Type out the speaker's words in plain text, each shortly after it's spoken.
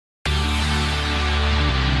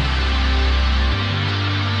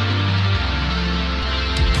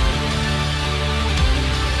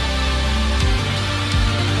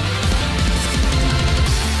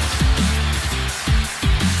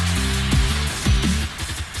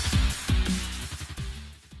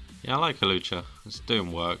Yeah, I like Hawlucha. It's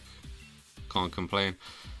doing work. Can't complain.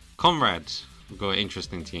 Comrades. We've got an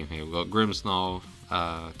interesting team here. We've got Grimmsnarl,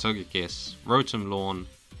 Togekiss, Rotom Lawn.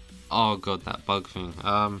 Oh god, that bug thing.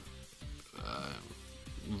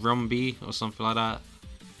 Ribombee or something like that.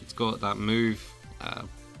 It's got that move,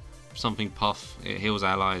 something puff. It heals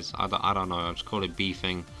allies. I don't know. I'll just call it B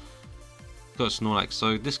thing. Got Snorlax.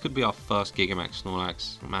 So this could be our first Gigamax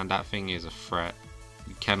Snorlax. Man, that thing is a threat.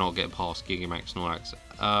 You cannot get past Gigamax Snorlax.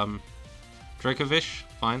 Dracovish,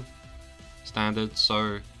 fine, standard.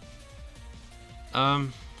 So, who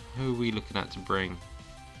are we looking at to bring?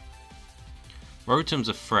 Rotom's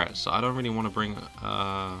a threat, so I don't really want to bring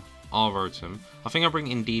our Rotom. I think I'll bring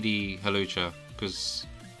Indeedee Hawlucha because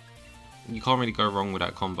you can't really go wrong with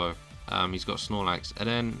that combo. He's got Snorlax, and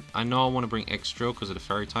then I know I want to bring X-Drill because of the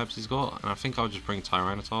fairy types he's got, and I think I'll just bring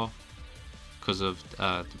Tyranitar because of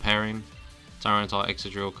the pairing. Tyranitar,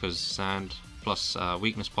 X-Drill because Sand plus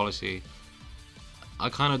weakness policy. I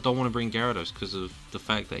kind of don't want to bring Gyarados because of the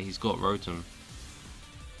fact that he's got Rotom.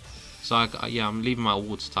 So yeah, I'm leaving my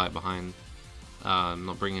Water type behind. I'm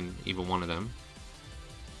not bringing either one of them.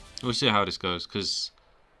 We'll see how this goes because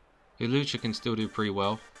Hawlucha can still do pretty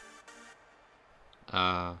well.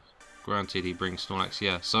 Granted, he brings Snorlax,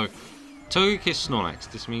 yeah. So Togekiss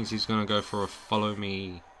Snorlax. This means he's gonna go for a follow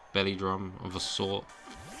me belly drum of a sort.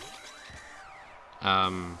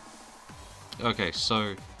 Okay,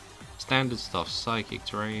 so standard stuff. Psychic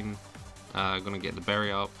Terrain. Gonna get the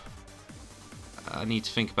berry up. I need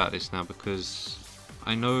to think about this now because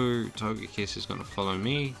I know Togekiss is gonna follow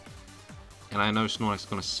me, and I know Snorlax is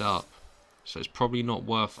gonna set up. So it's probably not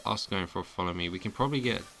worth us going for a follow me. We can probably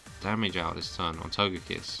get damage out this turn on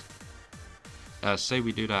Togekiss. Say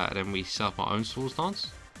we do that and then we set up our own Swords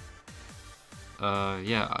Dance.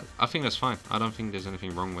 Yeah, I think that's fine. I don't think there's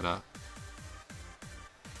anything wrong with that.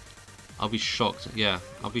 I'll be shocked. Yeah,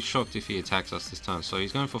 I'll be shocked if he attacks us this turn. So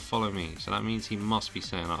he's going for follow me. So that means he must be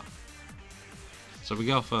setting up. So we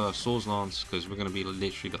go for Swords Dance because we're going to be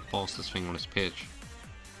literally the fastest thing on this pitch.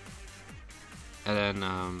 And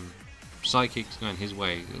then Psychic's going his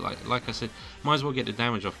way. Like I said, might as well get the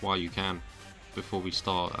damage off while you can before we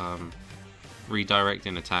start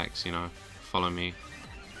redirecting attacks, you know, follow me.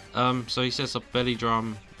 So he sets up Belly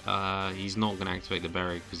Drum. He's not going to activate the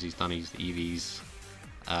berry because he's done his EVs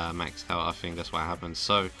maxed out. I think that's what happens.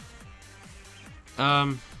 So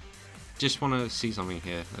just want to see something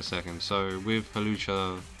here a second. So with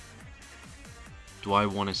Hawlucha, do I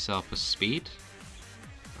want to set up a speed?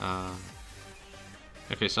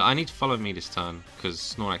 Okay, so I need to follow me this turn because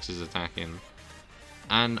Snorlax is attacking,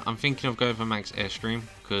 and I'm thinking of going for max Airstream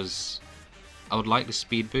because I would like the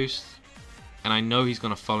speed boost, and I know he's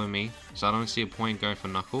going to follow me, so I don't see a point going for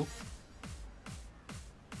Knuckle.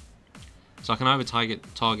 So I can either target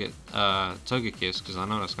Togekiss because I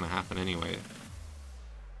know that's going to happen anyway.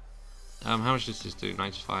 How much does this do?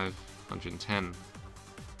 95, 110.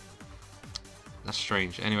 That's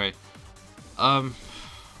strange. Anyway, I'm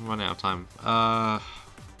running out of time.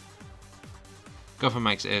 Go for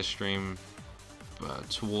max Airstream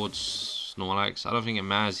towards Snorlax. I don't think it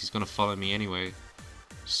matters. He's going to follow me anyway.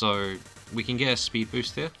 So we can get a speed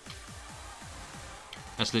boost here.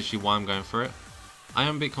 That's literally why I'm going for it. I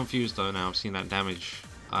am a bit confused though now. I've seen that damage.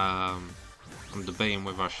 I'm debating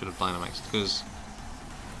whether I should have Dynamaxed because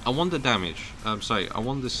I want the damage. Sorry, I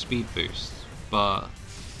want the speed boost, but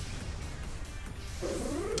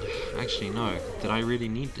actually no. Did I really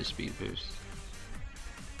need the speed boost?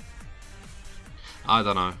 I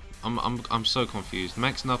don't know. I'm so confused.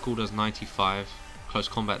 Max Knuckle does 95, close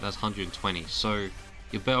combat does 120. So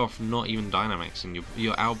you're better off not even Dynamaxing.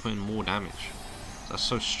 You're outputting more damage. That's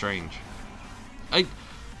so strange.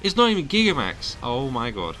 It's not even Gigamax. Oh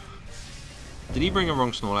my god. Did he bring a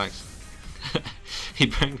wrong Snorlax?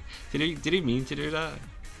 Did he mean to do that?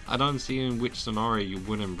 I don't see in which scenario you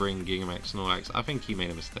wouldn't bring Gigamax Snorlax. I think he made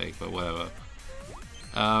a mistake, but whatever.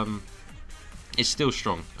 It's still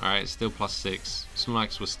strong, alright? It's still +6.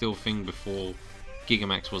 Snorlax was still a thing before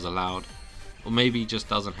Gigamax was allowed. Or maybe he just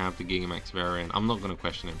doesn't have the Gigamax variant. I'm not going to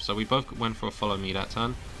question him. So we both went for a follow me that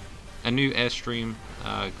turn. A new Airstream,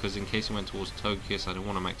 because in case he went towards Togekiss, I didn't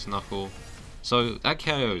want to max Knuckle. So that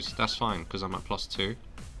KOs, that's fine, because I'm at +2.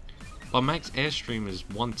 But max Airstream is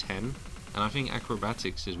 110, and I think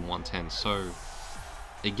Acrobatics is 110. So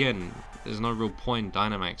again, there's no real point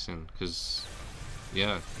Dynamaxing, because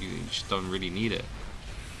yeah, you just don't really need it.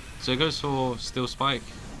 So it goes for Steel Spike.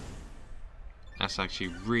 That's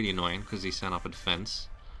actually really annoying because he sent up a defense.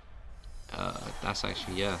 That's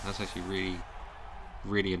actually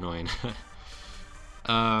really annoying.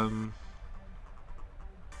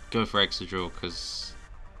 Go for Extra Drill because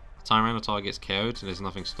Tyranitar gets KO'd, so there's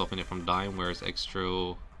nothing stopping it from dying, whereas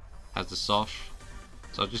Excadrill has the Sosh.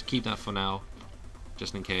 So I'll just keep that for now,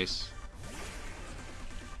 just in case.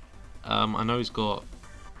 I know he's got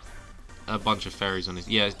a bunch of fairies on his...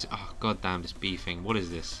 Yeah, oh, god damn, this bee thing. What is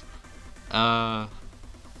this? Gonna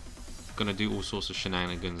do all sorts of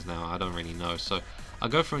shenanigans now. I don't really know. So I'll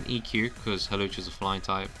go for an EQ, because Hawlucha's a flying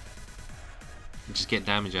type. And just get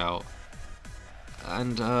damage out.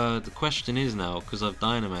 And the question is now, because I've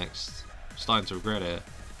Dynamaxed, I'm starting to regret it.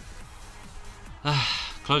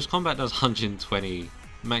 Close Combat does 120.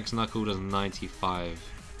 Max Knuckle does 95.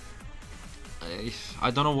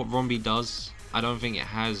 I don't know what Ribombee does. I don't think it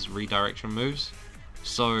has redirection moves.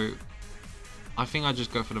 So I think I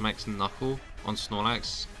just go for the Max Knuckle on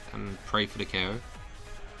Snorlax and pray for the KO.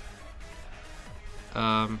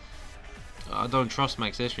 I don't trust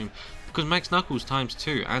Max Airstream because Max Knuckles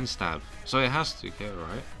 ×2 and stab, so it has to KO,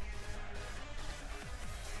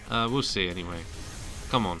 right? We'll see anyway.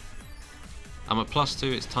 Come on. I'm at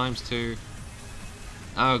 +2, it's ×2.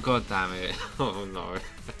 Oh god damn it. Oh no.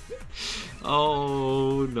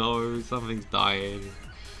 Oh no, something's dying.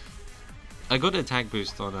 I got an attack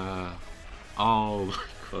boost on oh my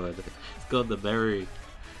god. It's got the berry.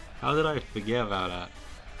 How did I forget about that?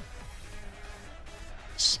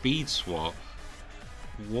 Speed swap?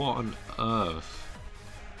 What on earth?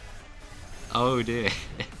 Oh dear.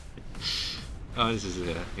 Oh, this is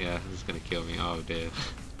it. Yeah, this is gonna kill me. Oh dear.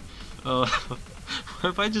 Oh, what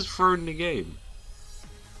if I just thrown the game?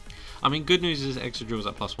 I mean, good news is Excadrill's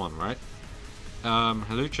at +1, right?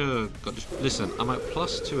 Hawlucha got this. Listen, I'm at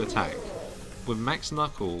 +2 attack with Max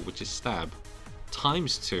Knuckle, which is stab,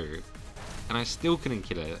 ×2, and I still couldn't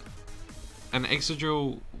kill it. And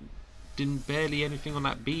Excadrill didn't barely anything on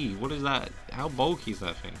that bee. What is that? How bulky is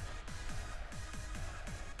that thing?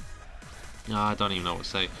 I don't even know what to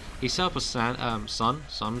say. He set up a sun, so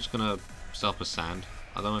I'm just gonna set up a sand.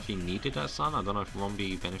 I don't know if he needed that sun. I don't know if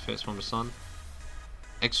Ribombee benefits from the sun.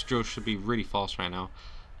 Excadrill should be really fast right now.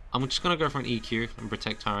 I'm just gonna go for an EQ and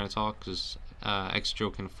protect Tyranitar because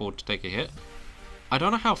Excadrill can afford to take a hit. I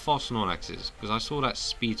don't know how fast Snorlax is because I saw that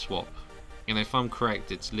speed swap, and if I'm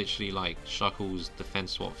correct, it's literally like Shuckle's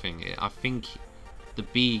defense swap thing. I think the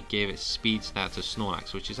bee gave its speed stat to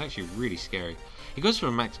Snorlax, which is actually really scary. He goes for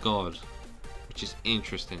a max guard, which is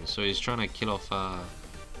interesting. So he's trying to kill off a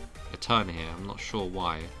turn here. I'm not sure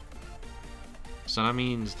why. So that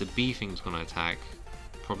means the bee thing's gonna attack.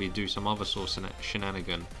 Probably do some other sort of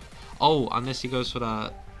shenanigan. Oh, unless he goes for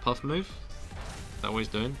that puff move. Is that what he's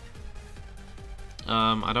doing?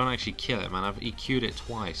 I don't actually kill it, man. I've EQ'd it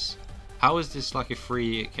twice. How is this like a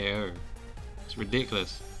free hit KO? It's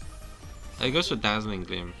ridiculous. He goes for Dazzling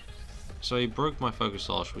Gleam. So he broke my Focus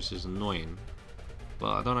Sash, which is annoying.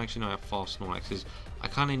 But I don't actually know how fast Snorlax is. I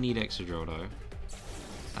kind of need Excadrill though.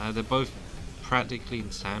 They're both practically in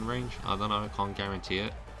sand range. I don't know, I can't guarantee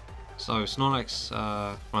it. So Snorlax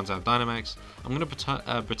runs out of Dynamax. I'm going to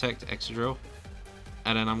protect Excadrill.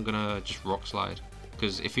 And then I'm going to just Rock Slide.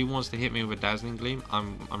 Because if he wants to hit me with a Dazzling Gleam,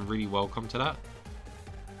 I'm really welcome to that.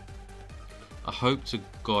 I hope to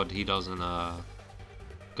God he doesn't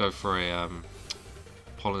go for a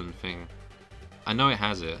pollen thing. I know it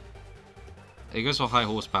has it. It goes for high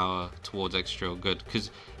horsepower towards Excadrill. Good. Because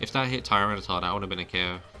if that hit Tyranitar, that would have been a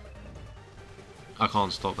KO. I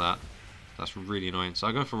can't stop that. That's really annoying. So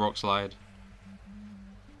I go for Rock Slide.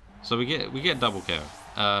 So we get double KO.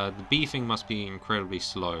 The bee thing must be incredibly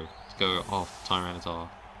slow to go off Tyranitar.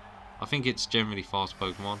 I think it's generally fast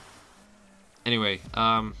Pokemon. Anyway,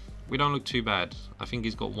 we don't look too bad. I think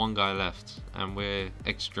he's got one guy left, and we're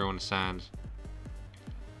Excadrill on the sand.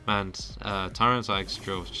 Man, Tyranitar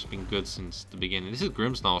Excadrill has just been good since the beginning. This is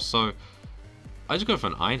Grimmsnarl, so I just go for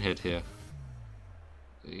an Iron Head here.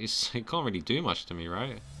 It can't really do much to me,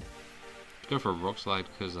 right? Go for a Rock Slide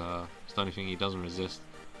because it's the only thing he doesn't resist.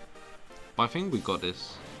 But I think we got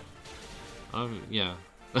this. Oh yeah.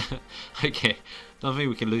 Okay. Don't think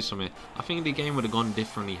we can lose from it. I think the game would have gone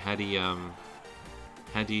differently had he had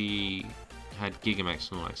Gigamax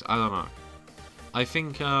Snorlax. I don't know. I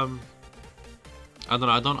think I don't know.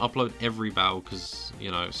 I don't upload every battle because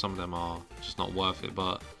you know some of them are just not worth it.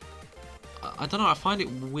 But I don't know. I find it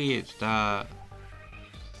weird that.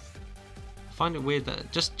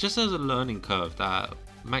 Just as a learning curve that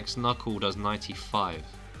Max Knuckle does 95.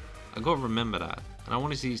 I gotta remember that, and I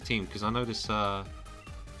want to see his team because I know this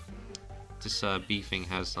bee thing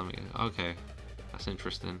has something. Okay, that's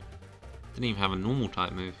interesting. Didn't even have a normal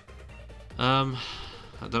type move. I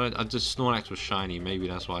don't know. I just Snorlax was shiny. Maybe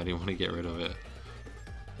that's why I didn't want to get rid of it.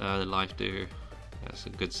 The Life Dew. That's a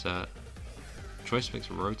good set. Choice Mix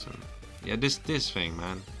Rotom. Yeah, this thing,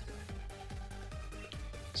 man.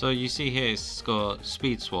 So you see here it's got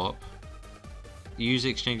speed swap. Use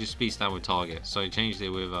exchanges speed stat with target. So he changed it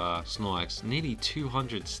with Snorlax. Nearly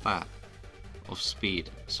 200 stat of speed.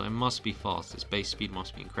 So it must be fast. Its base speed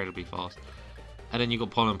must be incredibly fast. And then you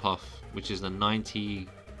got Pollen Puff, which is the 90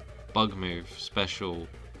 bug move special.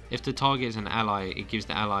 If the target is an ally, it gives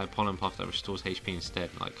the ally a Pollen Puff that restores HP instead.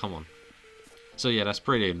 Like, come on. So yeah, that's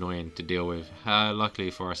pretty annoying to deal with.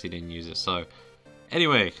 Luckily for us, he didn't use it. So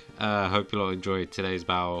anyway, hope you all enjoyed today's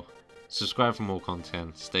battle. Subscribe for more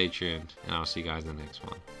content. Stay tuned, and I'll see you guys in the next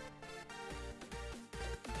one.